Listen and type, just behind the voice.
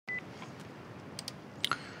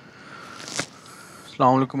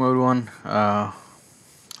Assalamu alaikum everyone.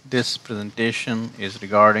 This presentation is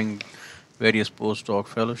regarding various postdoc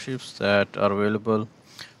fellowships that are available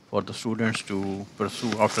for the students to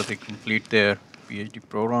pursue after they complete their PhD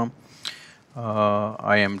program.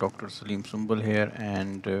 I am Dr. Salim Sumbal here,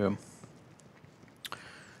 and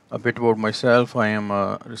a bit about myself. I am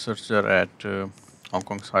a researcher at Hong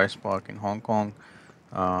Kong Science Park in Hong Kong.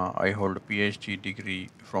 I hold a PhD degree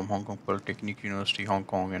from Hong Kong Polytechnic University, Hong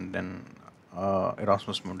Kong, and then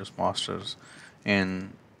Erasmus Mundus Masters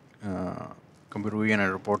in uh, Computer Vision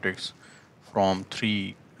and Robotics from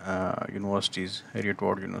three universities: Heriot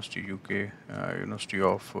Ward University, UK, University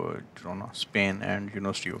of Girona, Spain, and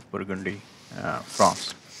University of Burgundy,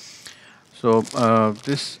 France. So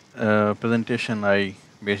this presentation I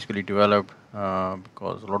basically developed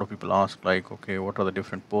because a lot of people ask, like, okay, what are the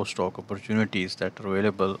different postdoc opportunities that are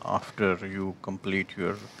available after you complete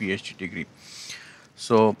your PhD degree?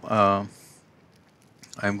 So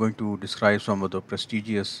I'm going to describe some of the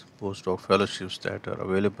prestigious postdoc fellowships that are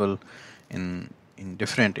available in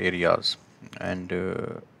different areas, and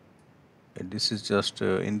this is just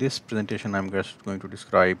in this presentation I'm just going to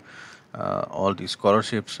describe all these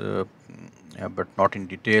scholarships, but not in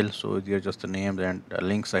detail. So they are just the names and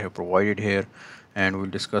links I have provided here, and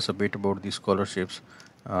we'll discuss a bit about these scholarships.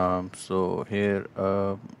 So here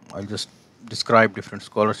I'll just describe different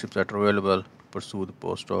scholarships that are available to pursue the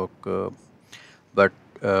postdoc, but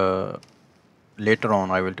later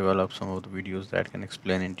on I will develop some of the videos that can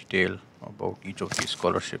explain in detail about each of these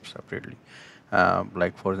scholarships separately.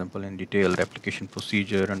 Like, for example, in detail the application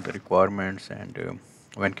procedure and the requirements, and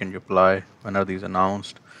when can you apply, when are these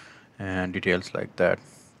announced, and details like that.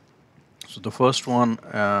 So the first one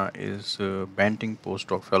is Banting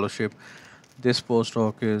Postdoc Fellowship. This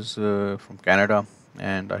postdoc is from Canada,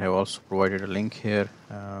 and I have also provided a link here.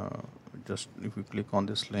 Just if you click on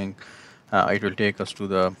this link, it will take us to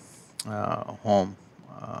the home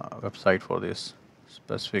website for this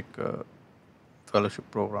specific fellowship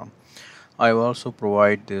program. I will also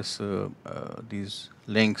provide these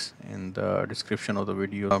links in the description of the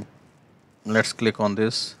video. Let's click on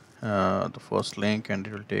this, the first link, and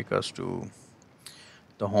it will take us to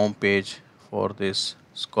the home page for this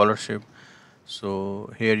scholarship.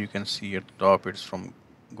 So here you can see at the top it's from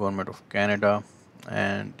Government of Canada,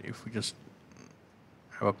 and if we just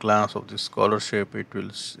have a glance of this scholarship,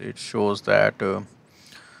 it shows that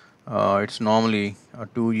it's normally a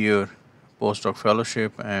 2-year postdoc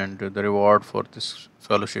fellowship, and the reward for this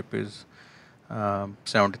fellowship is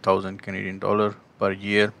 70,000 Canadian dollar per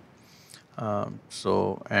year. And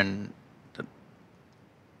the,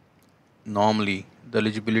 normally the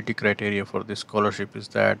eligibility criteria for this scholarship is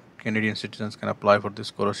that Canadian citizens can apply for this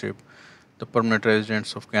scholarship, the permanent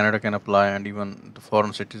residents of Canada can apply, and even the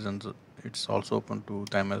foreign citizens, it's also open to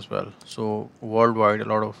them as well. So worldwide, a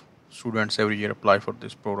lot of students every year apply for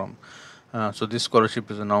this program. So this scholarship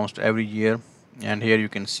is announced every year, and here you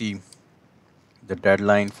can see the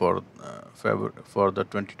deadline for for the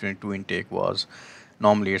 2022 intake was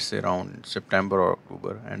normally it's around September or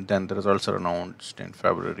October, and then the results are announced in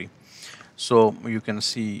February. So you can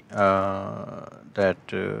see that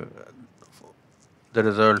the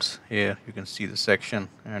results here, you can see the section,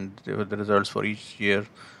 and the results for each year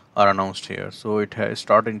are announced here. So it has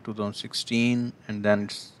started in 2016, and then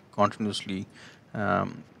it's continuously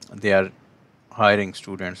they are hiring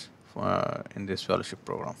students in this fellowship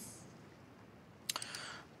program.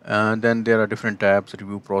 And then there are different tabs: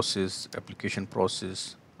 review process, application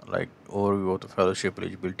process, like overview of the fellowship,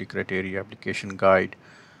 eligibility criteria, application guide,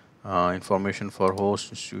 information for host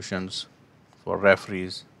institutions, for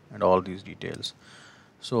referees, and all these details.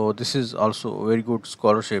 So this is also a very good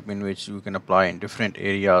scholarship in which you can apply in different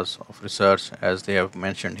areas of research, as they have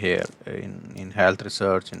mentioned here, in health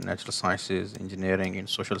research, in natural sciences, engineering, in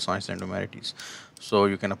social science and humanities. So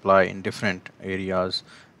you can apply in different areas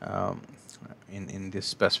in this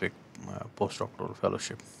specific postdoctoral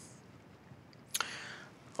fellowship.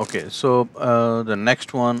 Okay, so the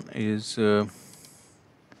next one is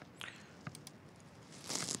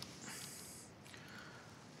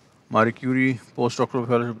Marie Curie Postdoctoral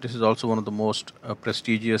Fellowship. This is also one of the most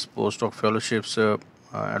prestigious postdoc fellowships, and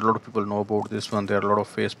a lot of people know about this one. There are a lot of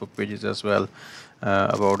Facebook pages as well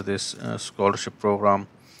about this scholarship program.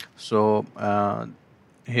 So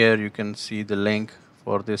here you can see the link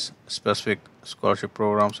for this specific scholarship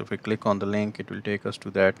program. So if we click on the link, it will take us to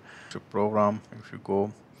that program. If you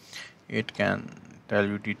go, it can tell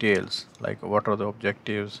you details like what are the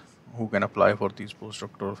objectives, who can apply for these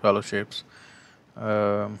postdoctoral fellowships,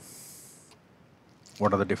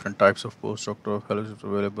 what are the different types of postdoctoral fellowships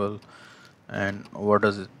available, and what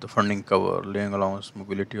does the funding cover: living allowance,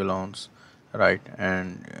 mobility allowance, right?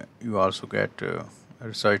 And you also get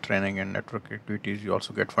research training and network activities. You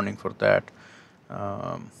also get funding for that.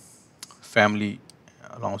 Um, Family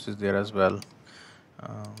allowances there as well.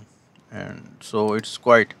 Um, and so it's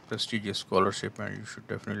quite prestigious scholarship, and you should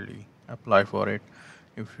definitely apply for it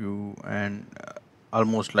if you and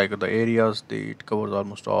almost like the areas it covers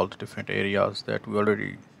almost all the different areas that we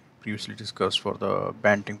already previously discussed for the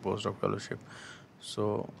Banting postdoc fellowship.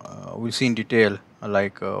 So we'll see in detail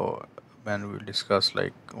when we'll discuss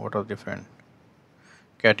like what are different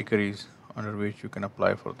categories under which you can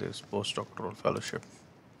apply for this postdoctoral fellowship.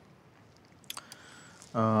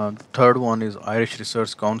 Third one is Irish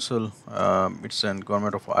Research Council. It's an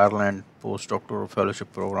Government of Ireland postdoctoral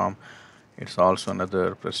fellowship program. It's also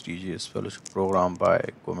another prestigious fellowship program by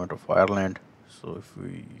Government of Ireland. So if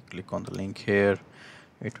we click on the link here,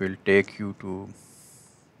 it will take you to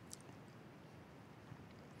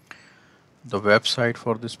the website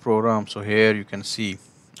for this program. So here you can see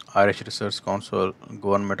Irish Research Council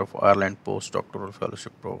Government of Ireland postdoctoral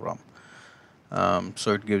fellowship program.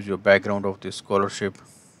 So it gives you a background of this scholarship.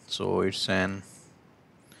 So it's an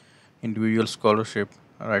individual scholarship,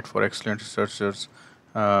 right, for excellent researchers.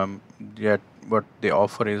 Yet what they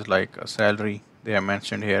offer is like a salary. They are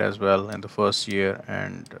mentioned here as well in the first year,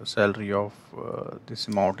 and a salary of this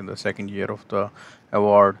amount in the second year of the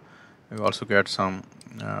award. You also get some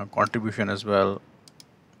contribution as well,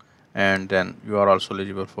 and then you are also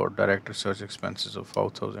eligible for direct research expenses of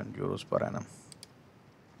 5,000 euros per annum.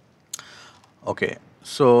 Okay,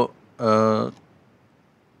 so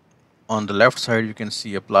on the left side you can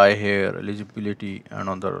see apply here, eligibility, and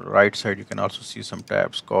on the right side you can also see some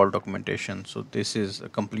tabs called documentation. So this is a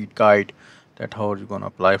complete guide that how you're going to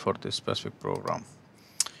apply for this specific program.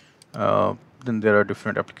 Then there are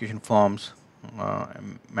different application forms,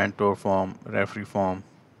 mentor form, referee form,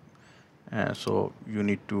 and so you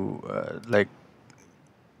need to like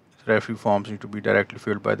referee forms need to be directly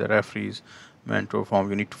filled by the referees. Mentor form,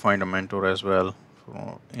 you need to find a mentor as well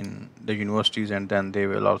in the universities, and then they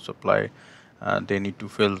will also apply. They need to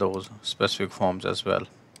fill those specific forms as well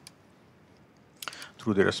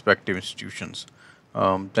through their respective institutions.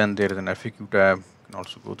 Then there is an FAQ tab. You can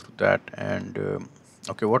also go through that. And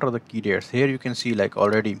okay, what are the key dates? Here you can see like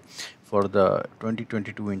already for the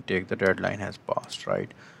 2022 intake, the deadline has passed,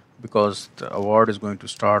 right? Because the award is going to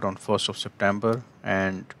start on 1st of September,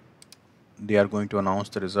 and they are going to announce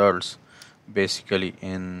the results basically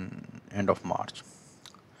in end of March.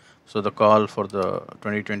 So the call for the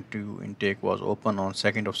 2022 intake was open on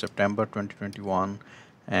 2nd of September 2021,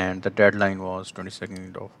 and the deadline was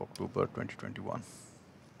 22nd of October 2021.